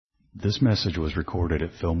This message was recorded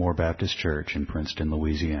at Fillmore Baptist Church in Princeton,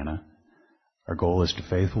 Louisiana. Our goal is to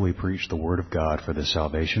faithfully preach the Word of God for the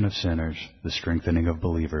salvation of sinners, the strengthening of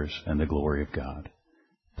believers, and the glory of God.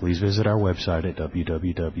 Please visit our website at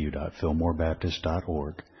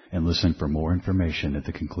www.fillmorebaptist.org and listen for more information at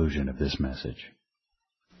the conclusion of this message.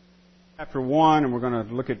 Chapter 1, and we're going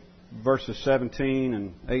to look at verses 17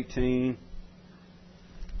 and 18.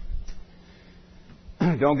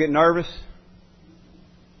 Don't get nervous.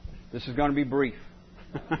 This is going to be brief.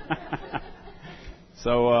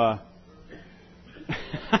 So,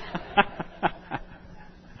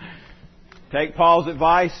 take Paul's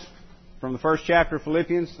advice from the first chapter of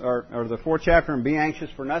Philippians, or the fourth chapter, and be anxious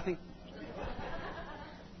for nothing.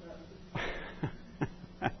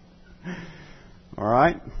 All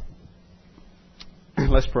right?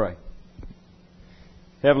 Let's pray.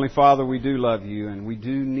 Heavenly Father, we do love you and we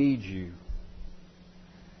do need you.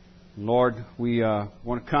 Lord, we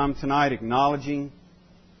want to come tonight acknowledging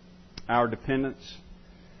our dependence.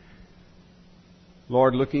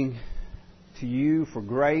 Lord, looking to you for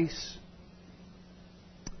grace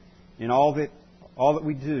in all that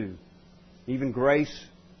we do, even grace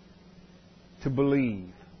to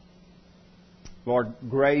believe. Lord,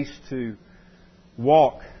 grace to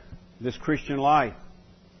walk this Christian life,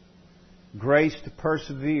 grace to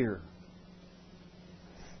persevere,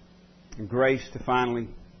 and grace to finally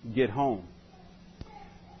get home.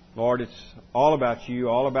 Lord, it's all about you,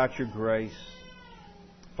 all about your grace.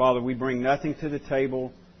 Father, we bring nothing to the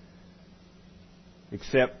table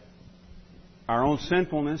except our own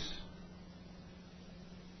sinfulness,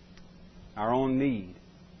 our own need.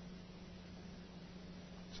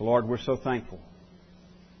 So, Lord, we're so thankful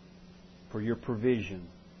for your provision.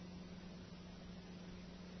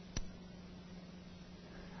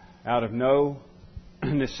 Out of no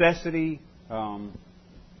necessity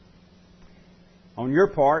on your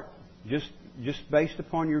part, just based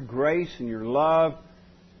upon your grace and your love,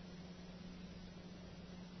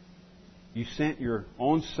 you sent your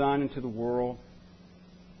own Son into the world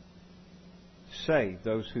to save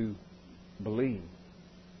those who believe,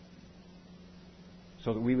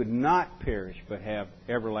 so that we would not perish but have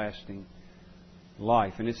everlasting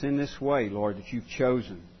life. And it's in this way, Lord, that you've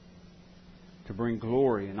chosen to bring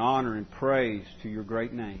glory and honor and praise to your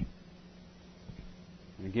great name.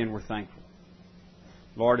 And again, we're thankful.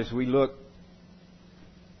 Lord, as we look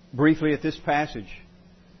briefly at this passage,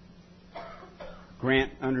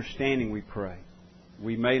 grant understanding, we pray.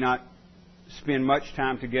 We may not spend much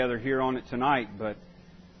time together here on it tonight, but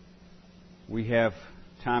we have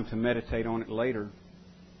time to meditate on it later.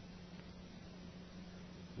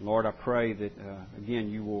 Lord, I pray that, again,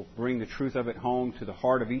 you will bring the truth of it home to the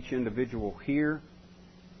heart of each individual here.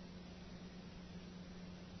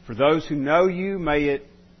 For those who know you, may it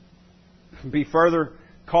be further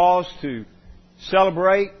cause to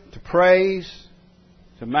celebrate, to praise,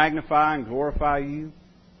 to magnify and glorify you,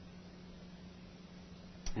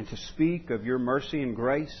 and to speak of your mercy and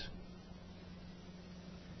grace.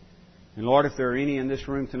 And Lord, if there are any in this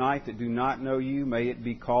room tonight that do not know you, may it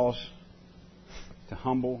be cause to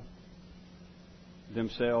humble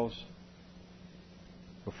themselves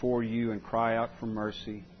before you and cry out for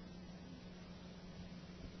mercy.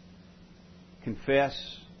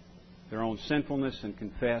 Confess their own sinfulness and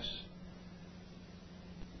confess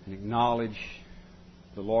and acknowledge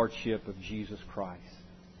the Lordship of Jesus Christ.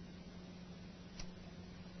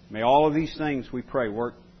 May all of these things, we pray,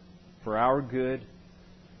 work for our good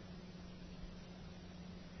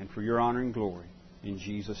and for your honor and glory. In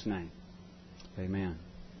Jesus' name. Amen.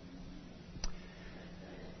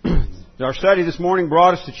 Our study this morning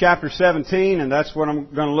brought us to chapter 17, and that's what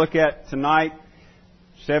I'm going to look at tonight.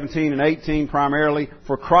 17 and 18 primarily.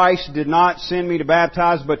 For Christ did not send me to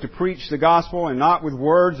baptize, but to preach the gospel, and not with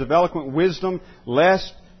words of eloquent wisdom,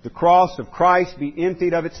 lest the cross of Christ be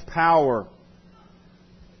emptied of its power.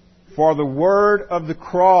 For the word of the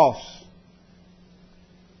cross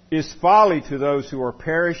is folly to those who are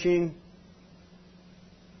perishing,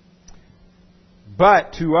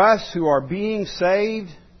 but to us who are being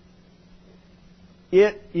saved,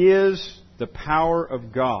 it is the power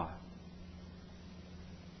of God.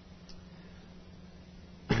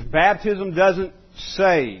 Baptism doesn't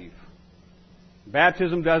save.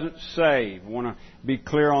 Baptism doesn't save. I want to be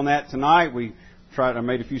clear on that tonight. I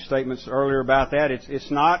made a few statements earlier about that.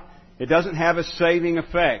 It doesn't have a saving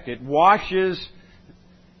effect. It washes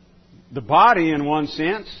the body in one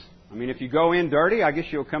sense. I mean, if you go in dirty, I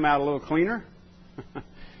guess you'll come out a little cleaner.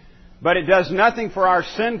 But it does nothing for our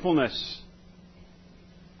sinfulness.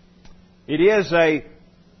 It is a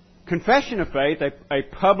confession of faith, a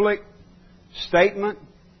public statement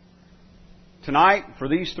tonight, for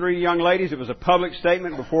these three young ladies, it was a public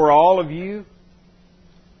statement before all of you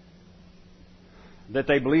that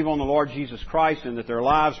they believe on the Lord Jesus Christ and that their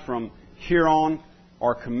lives from here on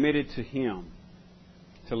are committed to Him,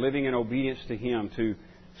 to living in obedience to Him, to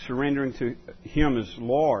surrendering to Him as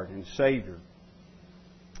Lord and Savior.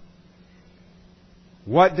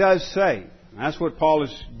 What does save? That's what Paul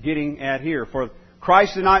is getting at here. For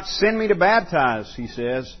Christ did not send me to baptize, he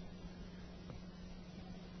says.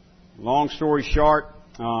 Long story short,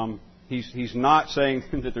 he's not saying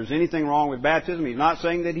that there's anything wrong with baptism. He's not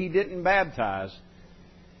saying that He didn't baptize.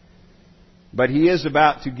 But he is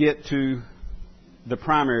about to get to the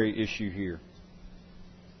primary issue here.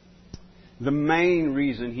 The main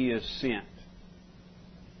reason He is sent.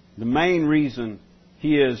 The main reason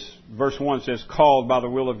He is, verse 1 says, called by the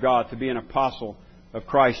will of God to be an apostle of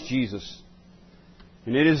Christ Jesus.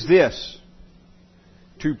 And it is this: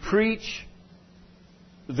 to preach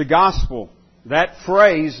the gospel. That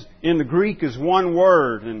phrase in the Greek is one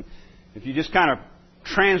word, and if you just kind of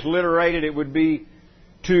transliterate it, it would be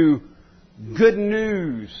to good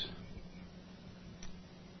news.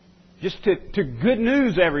 Just to good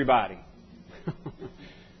news everybody.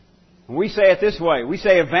 We say it this way. We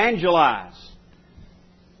say evangelize.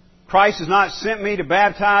 Christ has not sent me to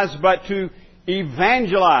baptize, but to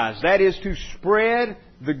evangelize. That is to spread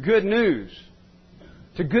the good news.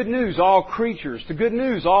 To good news all creatures. To good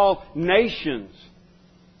news all nations.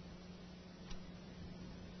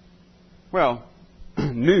 Well,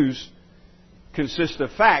 news consists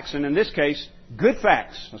of facts, and in this case, good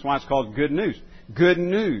facts. That's why it's called good news. Good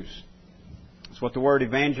news. That's what the word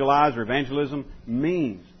evangelize or evangelism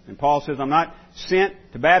means. And Paul says, I'm not sent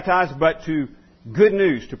to baptize, but to good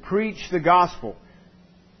news, to preach the gospel.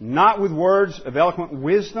 Not with words of eloquent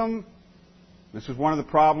wisdom. This is one of the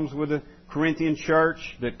problems with the Corinthian church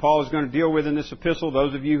that Paul is going to deal with in this epistle.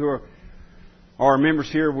 Those of you who are members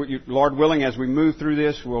here, Lord willing, as we move through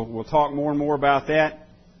this, we'll talk more and more about that.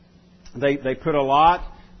 They put a lot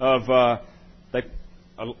of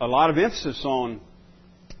emphasis on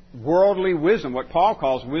worldly wisdom, what Paul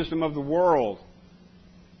calls wisdom of the world.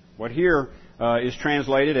 What here is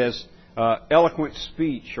translated as eloquent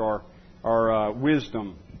speech or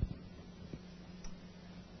wisdom.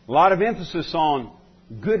 A lot of emphasis on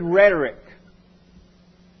good rhetoric.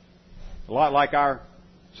 A lot like our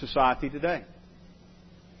society today.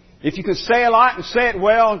 If you can say a lot and say it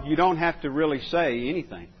well, you don't have to really say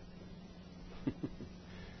anything.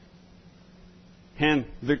 And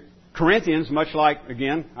the Corinthians, much like,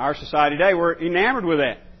 again, our society today, were enamored with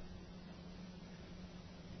that.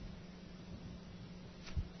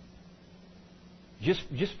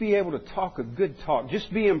 Just be able to talk a good talk.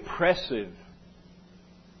 Just be impressive.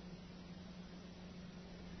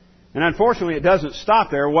 And unfortunately, it doesn't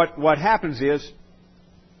stop there. What happens is,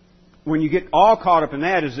 when you get all caught up in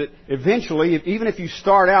that, is that eventually, even if you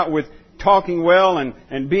start out with talking well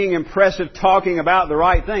and being impressive, talking about the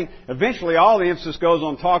right thing, eventually all the emphasis goes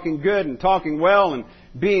on talking good and talking well and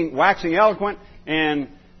waxing eloquent, and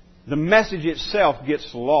the message itself gets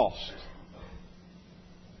lost.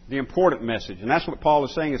 The important message. And that's what Paul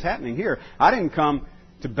is saying is happening here. I didn't come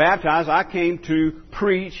to baptize. I came to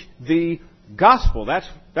preach the gospel. That's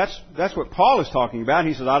what Paul is talking about.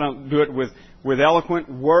 He says, I don't do it with eloquent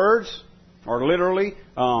words, or literally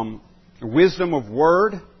wisdom of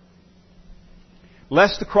word,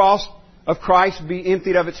 lest the cross of Christ be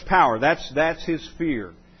emptied of its power. That's his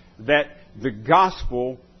fear. That the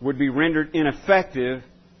gospel would be rendered ineffective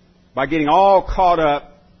by getting all caught up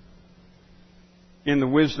in the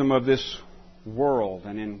wisdom of this world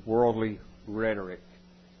and in worldly rhetoric.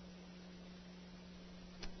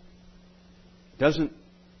 It doesn't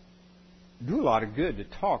do a lot of good to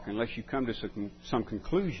talk unless you come to some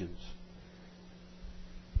conclusions.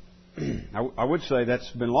 I would say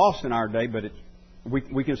that's been lost in our day, but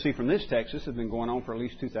we can see from this text this has been going on for at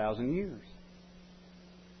least 2,000 years.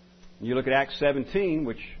 You look at Acts 17,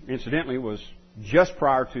 which incidentally was just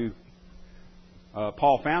prior to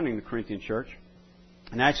Paul founding the Corinthian church.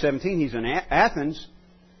 In Acts 17, he's in Athens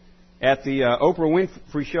at the Oprah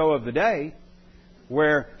Winfrey show of the day,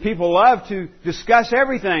 where people love to discuss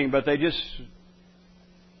everything, but they just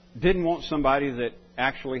didn't want somebody that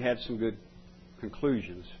actually had some good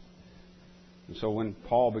conclusions. And so when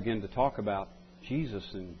Paul began to talk about Jesus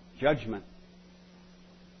and judgment,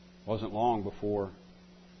 it wasn't long before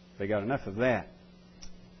they got enough of that.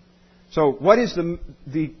 So what is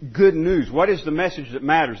the good news? What is the message that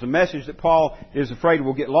matters? The message that Paul is afraid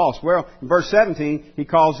will get lost. Well, in verse 17,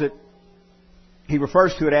 he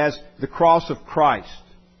refers to it as the cross of Christ.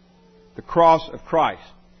 The cross of Christ.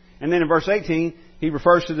 And then in verse 18, he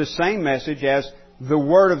refers to the same message as the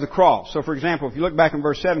word of the cross. So, for example, if you look back in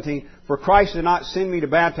verse 17, for Christ did not send me to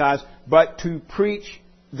baptize, but to preach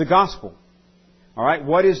the gospel. All right,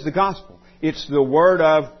 what is the gospel? It's the word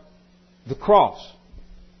of the cross.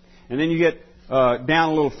 And then you get down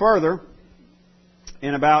a little further,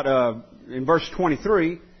 in verse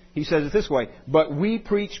 23, he says it this way, but we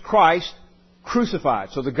preach Christ crucified.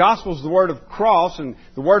 So the gospel is the word of the cross, and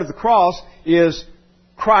the word of the cross is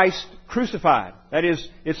Christ crucified. That is,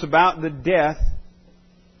 it's about the death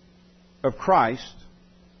of Christ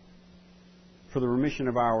for the remission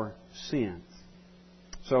of our sins.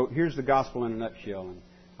 So here's the gospel in a nutshell, and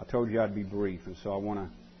I told you I'd be brief, and so I want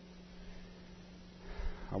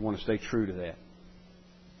to stay true to that.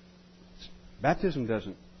 Baptism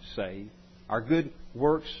doesn't save. Our good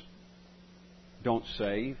works don't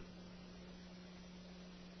save.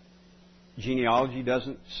 Genealogy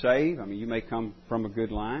doesn't save. I mean, you may come from a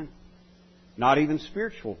good line. Not even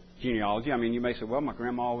spiritual genealogy. I mean, you may say, well, my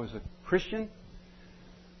grandma was a Christian.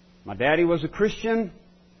 My daddy was a Christian.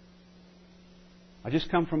 I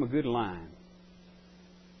just come from a good line.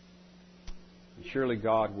 And surely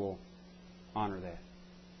God will honor that.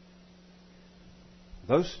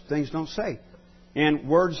 Those things don't save. And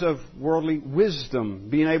words of worldly wisdom,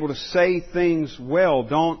 being able to say things well,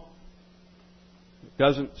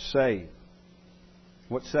 doesn't save.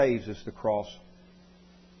 What saves is the cross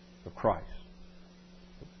of Christ.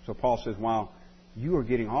 So Paul says, while you are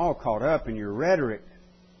getting all caught up in your rhetoric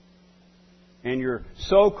and your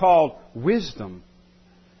so-called wisdom,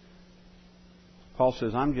 Paul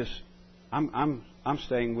says, I'm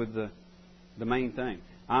staying with the main thing.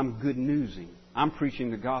 I'm good newsing. I'm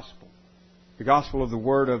preaching the gospel of the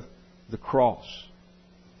word of the cross.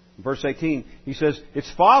 In verse 18, he says,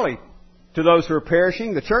 it's folly to those who are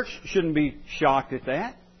perishing. The church shouldn't be shocked at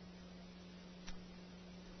that.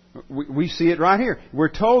 We see it right here. We're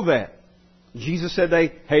told that. Jesus said,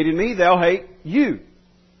 they hated me, they'll hate you.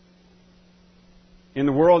 In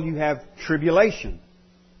the world you have tribulation.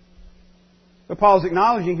 But Paul's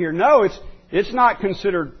acknowledging here, no, it's not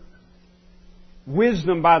considered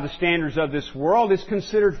wisdom by the standards of this world. It's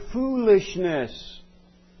considered foolishness.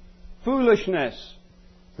 Foolishness.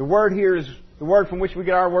 The word here is the word from which we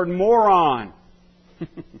get our word moron.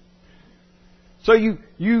 So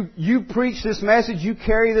you preach this message, you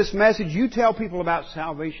carry this message, you tell people about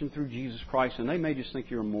salvation through Jesus Christ, and they may just think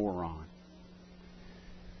you're a moron.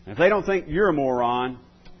 And if they don't think you're a moron,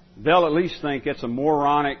 they'll at least think it's a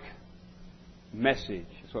moronic message.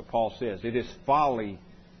 That's what Paul says. It is folly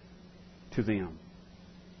to them.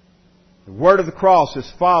 The word of the cross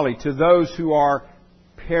is folly to those who are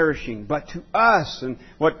perishing. But to us, and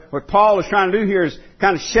what Paul is trying to do here is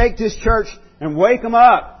kind of shake this church and wake them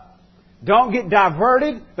up. Don't get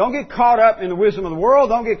diverted. Don't get caught up in the wisdom of the world.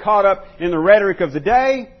 Don't get caught up in the rhetoric of the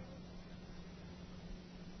day.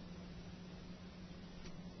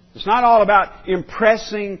 It's not all about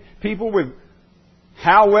impressing people with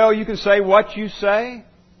how well you can say what you say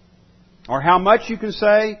or how much you can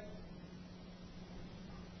say.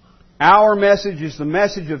 Our message is the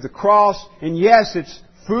message of the cross, and yes, it's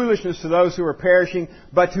foolishness to those who are perishing,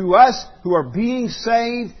 but to us who are being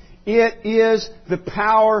saved, it is the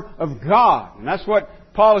power of God. And that's what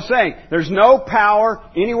Paul is saying. There's no power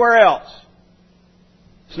anywhere else.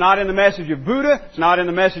 It's not in the message of Buddha. It's not in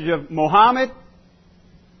the message of Mohammed.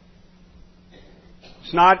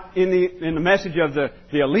 It's not in the message of the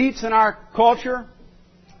elites in our culture.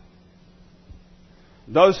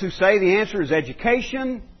 Those who say the answer is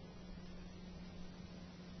education.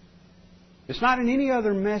 It's not in any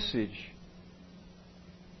other message.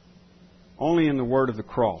 Only in the word of the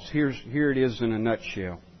cross. Here it is in a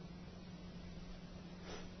nutshell.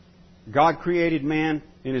 God created man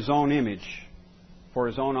in His own image for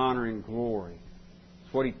His own honor and glory.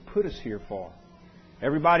 It's what He put us here for.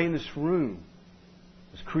 Everybody in this room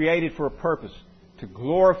was created for a purpose. To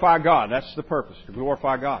glorify God. That's the purpose. To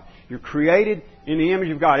glorify God. You're created in the image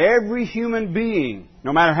of God. Every human being,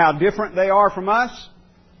 no matter how different they are from us,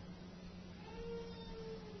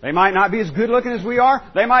 they might not be as good looking as we are.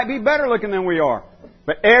 They might be better looking than we are.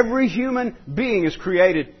 But every human being is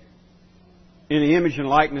created in the image and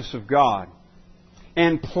likeness of God.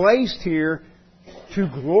 And placed here to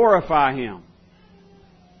glorify Him.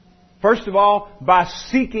 First of all, by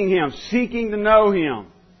seeking Him. Seeking to know Him.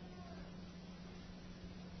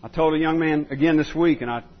 I told a young man again this week, and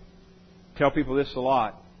I tell people this a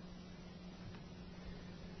lot.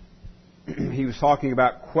 He was talking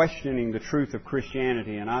about questioning the truth of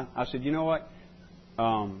Christianity. And I said, you know what?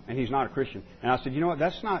 And he's not a Christian. And I said, you know what?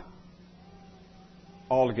 That's not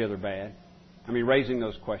altogether bad. I mean, raising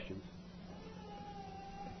those questions.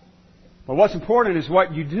 But what's important is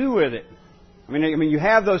what you do with it. I mean, you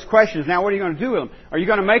have those questions. Now, what are you going to do with them? Are you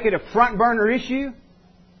going to make it a front burner issue?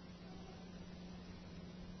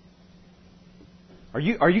 Are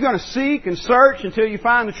you going to seek and search until you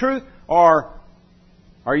find the truth? Or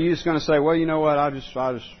are you just going to say, well, you know what,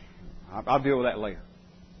 I'll deal with that later,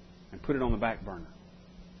 and put it on the back burner?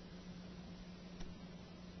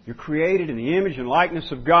 You're created in the image and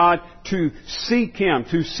likeness of God to seek Him,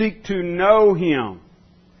 to seek to know Him.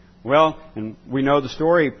 Well, and we know the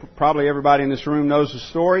story. Probably everybody in this room knows the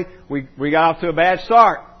story. We got off to a bad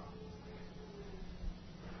start.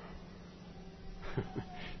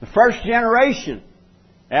 The first generation,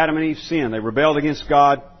 Adam and Eve sinned. They rebelled against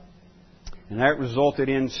God, and that resulted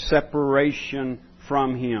in separation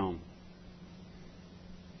from Him.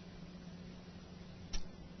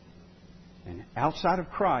 And outside of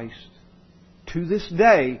Christ, to this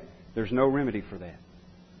day, there's no remedy for that.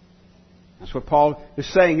 That's what Paul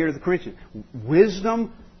is saying here to the Corinthians.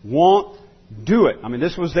 Wisdom won't do it. I mean,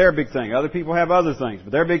 this was their big thing. Other people have other things,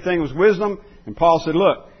 but their big thing was wisdom. And Paul said,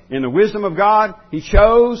 look, in the wisdom of God, He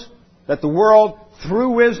chose that the world,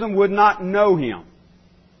 through wisdom, would not know Him.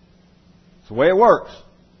 It's the way it works.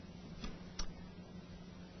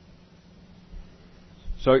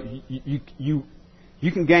 So you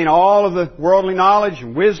can gain all of the worldly knowledge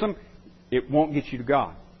and wisdom. It won't get you to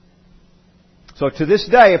God. So to this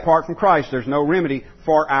day, apart from Christ, there's no remedy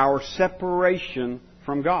for our separation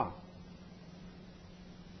from God.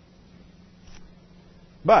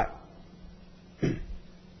 But then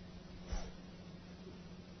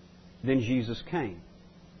Jesus came.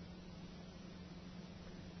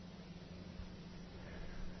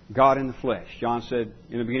 God in the flesh. John said,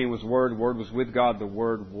 in the beginning was the Word was with God, the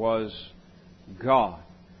Word was God.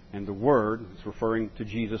 And the Word, it's referring to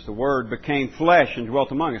Jesus, the Word became flesh and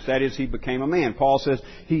dwelt among us. That is, He became a man. Paul says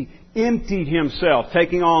He emptied Himself,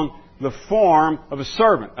 taking on the form of a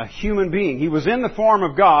servant, a human being. He was in the form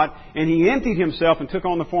of God, and He emptied Himself and took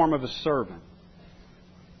on the form of a servant.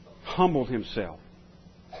 Humbled Himself.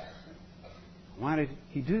 Why did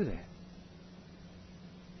He do that?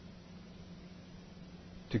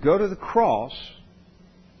 To go to the cross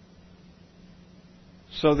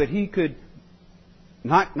so that He could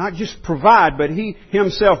not just provide, but He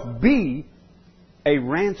Himself be a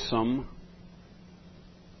ransom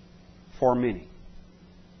for many.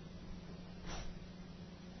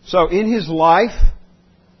 So in His life,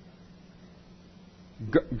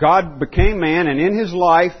 God became man, and in His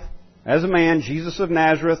life, as a man, Jesus of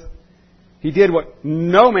Nazareth, He did what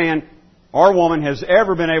no man or woman has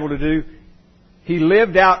ever been able to do. He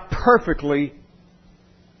lived out perfectly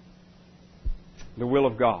the will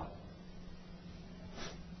of God.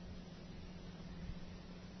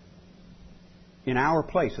 In our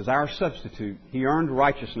place, as our substitute, He earned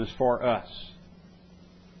righteousness for us.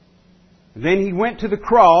 Then He went to the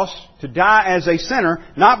cross to die as a sinner,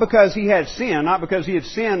 not because He had sinned, not because He had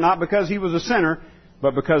sinned, not because He was a sinner,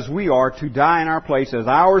 but because we are to die in our place as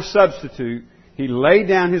our substitute. He laid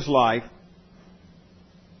down His life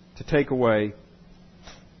to take away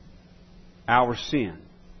our sin,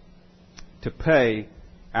 to pay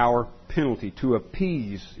our penalty, to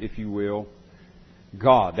appease, if you will,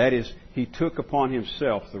 God. That is, He took upon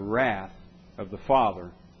Himself the wrath of the Father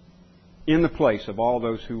in the place of all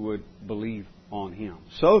those who would believe on Him,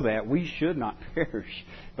 so that we should not perish,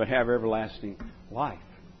 but have everlasting life.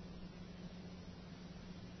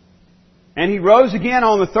 And He rose again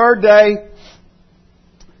on the third day,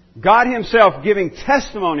 God Himself giving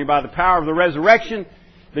testimony by the power of the resurrection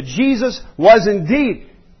that Jesus was indeed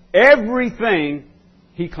everything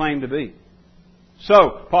He claimed to be.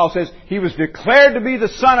 So, Paul says, He was declared to be the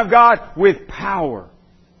Son of God with power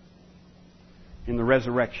in the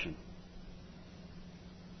resurrection.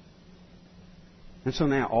 And so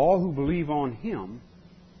now, all who believe on Him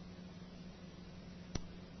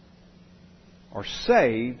are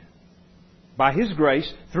saved by His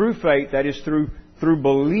grace through faith, that is, through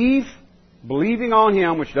believing on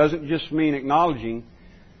Him, which doesn't just mean acknowledging.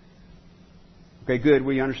 Okay, good,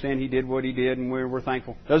 we understand He did what He did and we're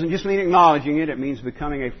thankful. Doesn't just mean acknowledging it, it means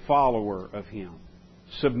becoming a follower of Him.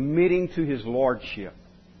 Submitting to His Lordship.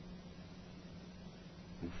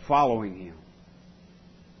 And following Him.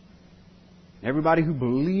 Everybody who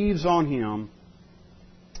believes on Him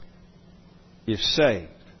is saved.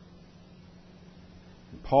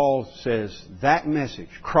 And Paul says that message,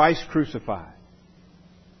 Christ crucified,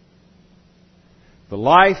 the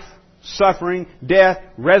life, suffering, death,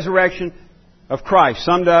 resurrection of Christ,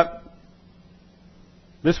 summed up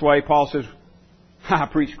this way, Paul says, I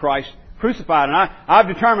preach Christ crucified, and I've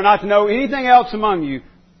determined not to know anything else among you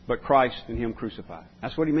but Christ and Him crucified.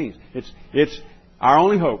 That's what he means. It's our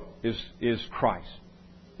only hope is Christ.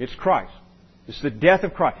 It's Christ. It's the death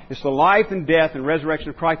of Christ. It's the life and death and resurrection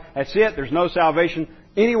of Christ. That's it. There's no salvation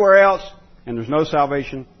anywhere else, and there's no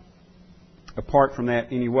salvation apart from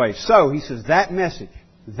that anyway. So, he says, that message,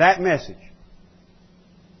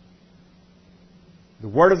 the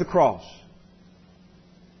word of the cross,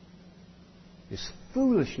 is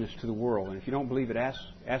foolishness to the world. And if you don't believe it,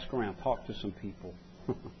 ask around. Talk to some people.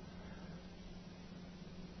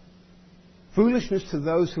 Foolishness to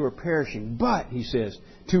those who are perishing. But, he says,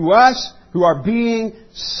 to us who are being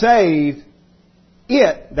saved,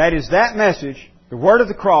 that is that message, the word of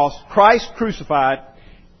the cross, Christ crucified,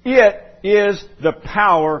 it is the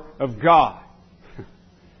power of God.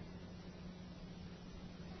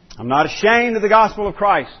 I'm not ashamed of the gospel of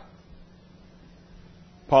Christ,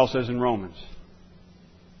 Paul says in Romans.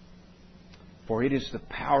 For it is the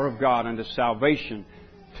power of God unto salvation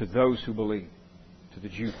to those who believe, to the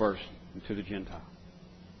Jew first and to the Gentile.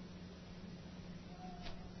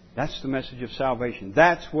 That's the message of salvation.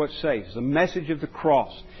 That's what saves. The message of the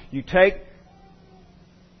cross. You take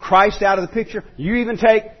Christ out of the picture. You even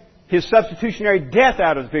take His substitutionary death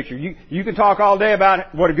out of the picture. You can talk all day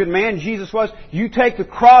about what a good man Jesus was. You take the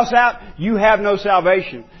cross out, you have no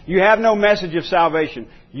salvation. You have no message of salvation.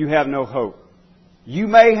 You have no hope. You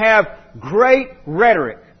may have great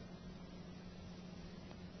rhetoric.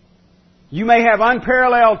 You may have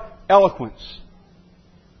unparalleled eloquence.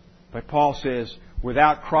 But Paul says,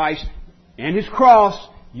 without Christ and His cross,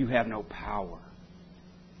 you have no power.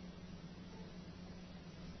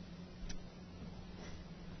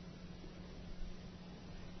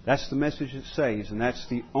 That's the message that saves, and that's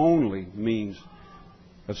the only means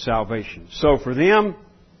of salvation. So for them,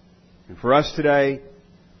 and for us today,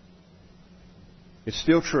 it's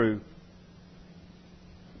still true.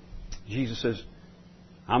 Jesus says,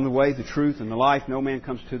 I'm the way, the truth, and the life. No man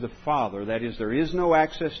comes to the Father. That is, there is no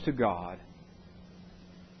access to God.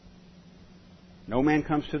 No man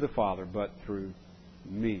comes to the Father but through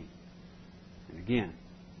me. And again,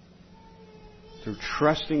 through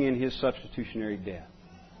trusting in His substitutionary death.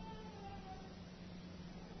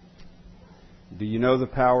 Do you know the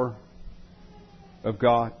power of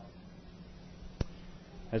God?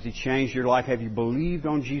 Has He changed your life? Have you believed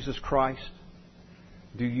on Jesus Christ?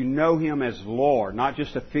 Do you know Him as Lord? Not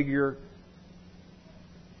just a figure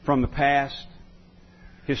from the past,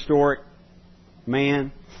 historic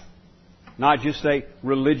man. Not just a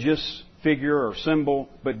religious figure or symbol,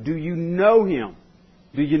 but do you know Him?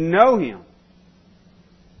 Do you know Him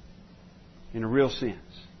in a real sense?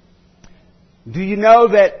 Do you know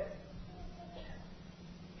that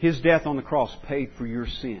His death on the cross paid for your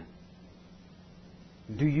sin?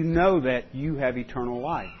 Do you know that you have eternal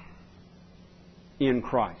life in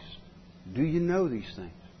Christ? Do you know these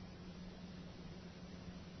things?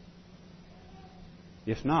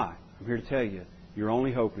 If not, I'm here to tell you, your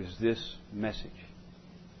only hope is this message.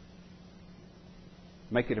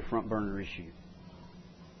 Make it a front burner issue.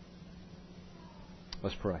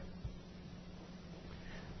 Let's pray.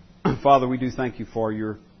 Father, we do thank You for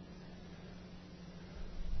Your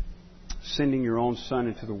sending Your own Son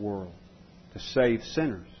into the world to save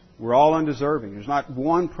sinners. We're all undeserving. There's not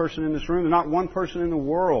one person in this room, there's not one person in the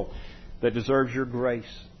world that deserves Your grace.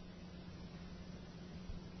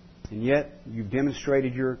 And yet, You've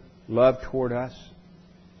demonstrated Your love toward us.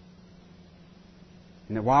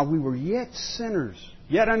 And that while we were yet sinners,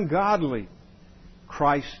 yet ungodly,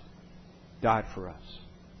 Christ died for us.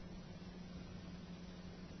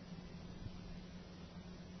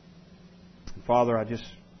 And Father, I just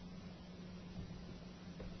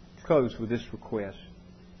close with this request.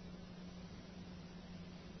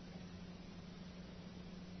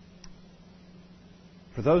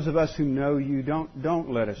 For those of us who know You,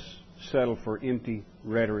 don't let us settle for empty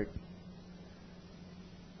rhetoric.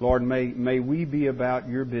 Lord, may we be about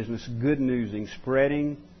Your business, good newsing,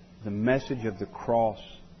 spreading the message of the cross.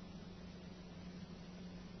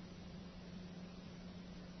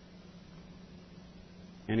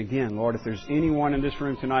 And again, Lord, if there's anyone in this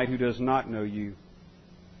room tonight who does not know You,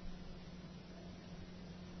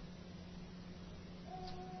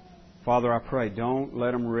 Father, I pray, don't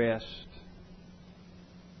let them rest.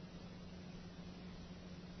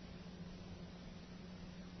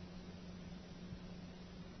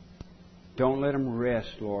 Don't let them rest,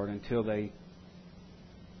 Lord, until they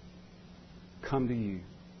come to You,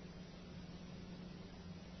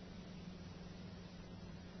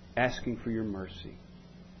 asking for Your mercy.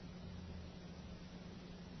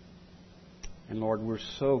 And Lord, we're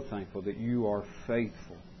so thankful that You are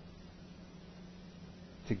faithful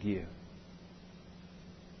to give.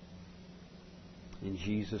 In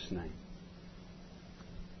Jesus' name,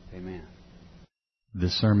 amen.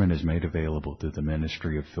 This sermon is made available through the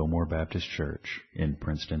ministry of Fillmore Baptist Church in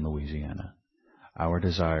Princeton, Louisiana. Our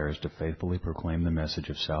desire is to faithfully proclaim the message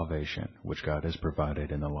of salvation which God has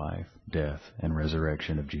provided in the life, death, and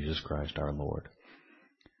resurrection of Jesus Christ our Lord.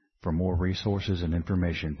 For more resources and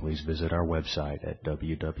information, please visit our website at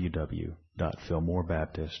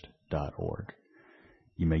www.fillmorebaptist.org.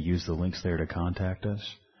 You may use the links there to contact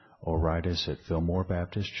us or write us at Fillmore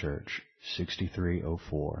Baptist Church,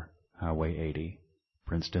 6304 Highway 80,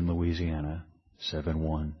 Princeton, Louisiana,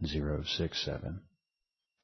 71067.